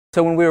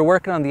So when we were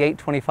working on the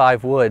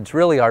 825 woods,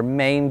 really our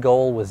main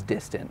goal was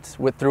distance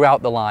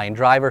throughout the line,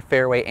 driver,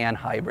 fairway, and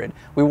hybrid.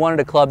 We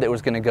wanted a club that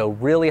was going to go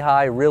really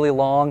high, really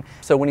long.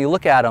 So when you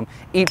look at them,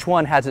 each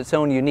one has its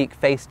own unique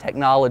face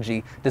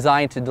technology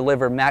designed to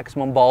deliver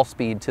maximum ball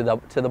speed to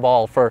the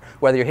ball for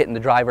whether you're hitting the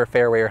driver,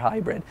 fairway, or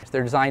hybrid.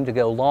 They're designed to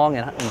go long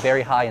and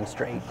very high and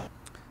straight.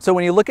 So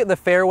when you look at the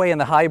fairway and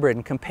the hybrid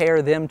and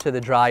compare them to the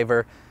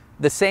driver,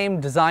 the same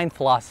design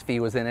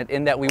philosophy was in it,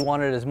 in that we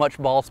wanted as much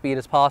ball speed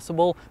as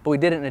possible, but we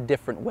did it in a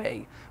different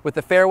way. With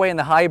the fairway and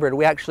the hybrid,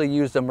 we actually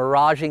used a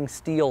miraging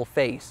steel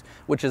face,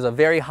 which is a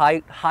very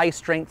high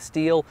strength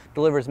steel,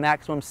 delivers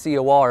maximum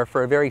COR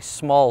for a very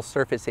small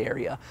surface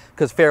area,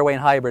 because fairway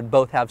and hybrid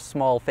both have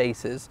small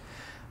faces.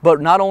 But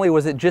not only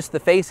was it just the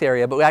face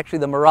area, but actually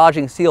the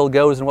miraging steel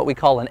goes in what we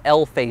call an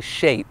L-face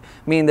shape,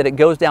 meaning that it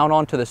goes down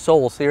onto the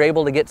sole, so you're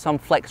able to get some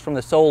flex from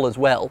the sole as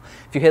well.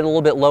 If you hit a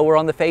little bit lower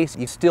on the face,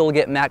 you still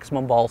get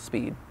maximum ball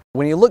speed.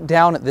 When you look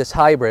down at this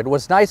hybrid,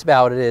 what's nice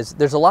about it is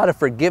there's a lot of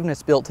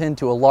forgiveness built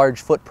into a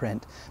large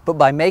footprint, but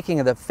by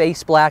making the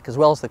face black as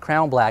well as the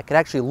crown black, it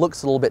actually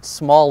looks a little bit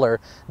smaller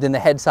than the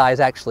head size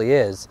actually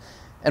is.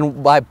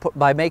 And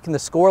by making the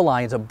score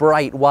lines a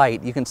bright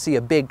white, you can see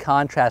a big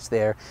contrast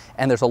there,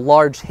 and there's a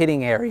large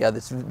hitting area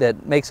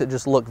that makes it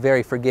just look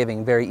very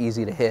forgiving, very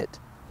easy to hit.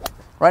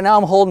 Right now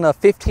I'm holding a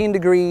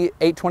 15-degree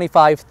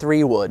 825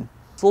 3-wood.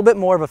 It's a little bit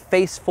more of a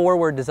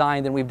face-forward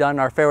design than we've done in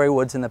our fairway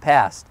woods in the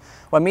past.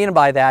 What I mean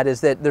by that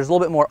is that there's a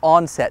little bit more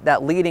onset.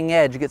 That leading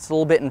edge gets a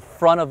little bit in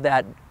front of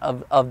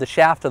the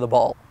shaft of the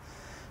ball.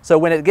 So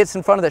when it gets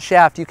in front of the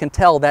shaft, you can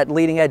tell that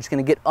leading edge is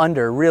going to get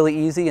under really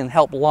easy and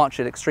help launch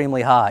it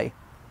extremely high.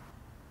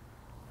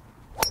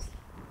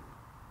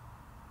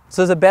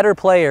 So as a better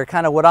player,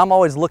 kind of what I'm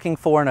always looking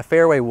for in a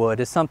fairway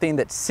wood is something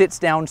that sits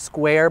down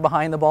square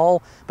behind the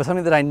ball, but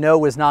something that I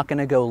know is not going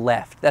to go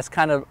left. That's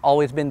kind of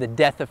always been the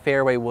death of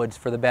fairway woods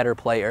for the better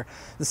player.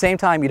 At the same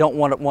time, you don't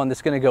want one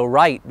that's going to go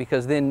right,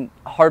 because then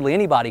hardly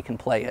anybody can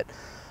play it.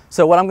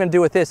 So what I'm going to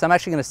do with this, I'm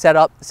actually going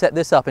to set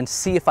this up and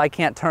see if I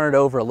can't turn it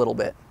over a little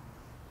bit.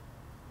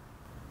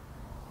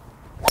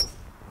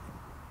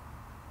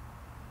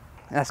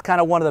 That's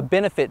kind of one of the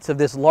benefits of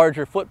this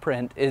larger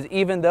footprint, is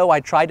even though I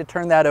tried to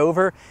turn that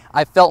over,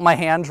 I felt my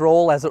hands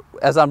roll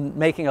as I'm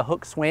making a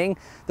hook swing,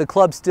 the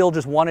club still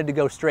just wanted to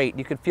go straight.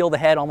 You could feel the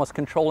head almost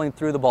controlling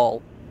through the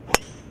ball.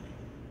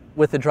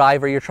 With the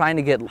driver, you're trying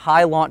to get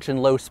high launch and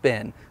low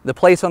spin. The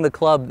place on the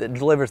club that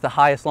delivers the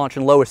highest launch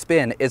and lowest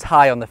spin is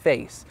high on the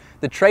face.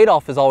 The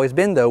trade-off has always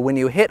been, though, when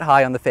you hit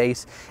high on the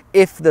face,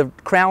 if the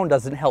crown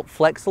doesn't help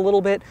flex a little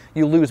bit,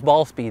 you lose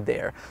ball speed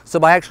there. So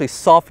by actually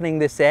softening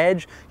this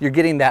edge, you're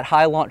getting that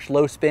high launch,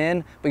 low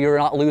spin, but you're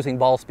not losing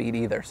ball speed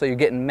either. So you're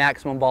getting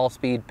maximum ball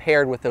speed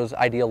paired with those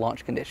ideal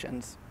launch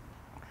conditions.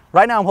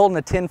 Right now I'm holding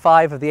a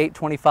 10.5 of the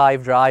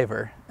 825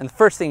 driver, and the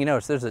first thing you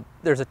notice,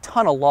 there's a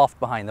ton of loft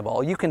behind the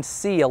ball. You can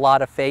see a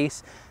lot of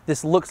face.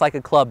 This looks like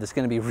a club that's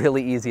going to be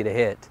really easy to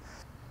hit.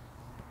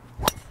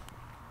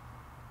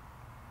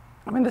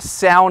 I mean, the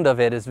sound of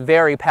it is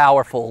very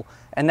powerful,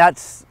 and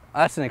that's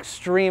an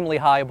extremely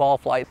high ball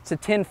flight. It's a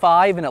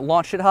 10.5 and it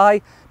launched it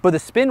high, but the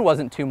spin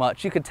wasn't too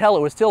much. You could tell it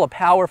was still a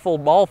powerful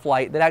ball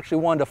flight that actually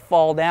wanted to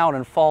fall down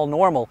and fall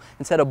normal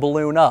instead of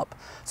balloon up.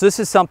 So this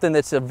is something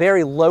that's a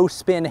very low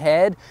spin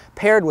head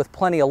paired with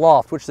plenty of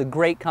loft, which is a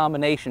great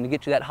combination to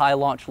get you that high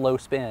launch, low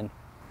spin.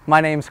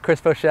 My name's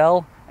Chris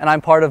Foschel, and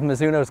I'm part of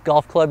Mizuno's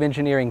golf club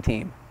engineering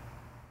team.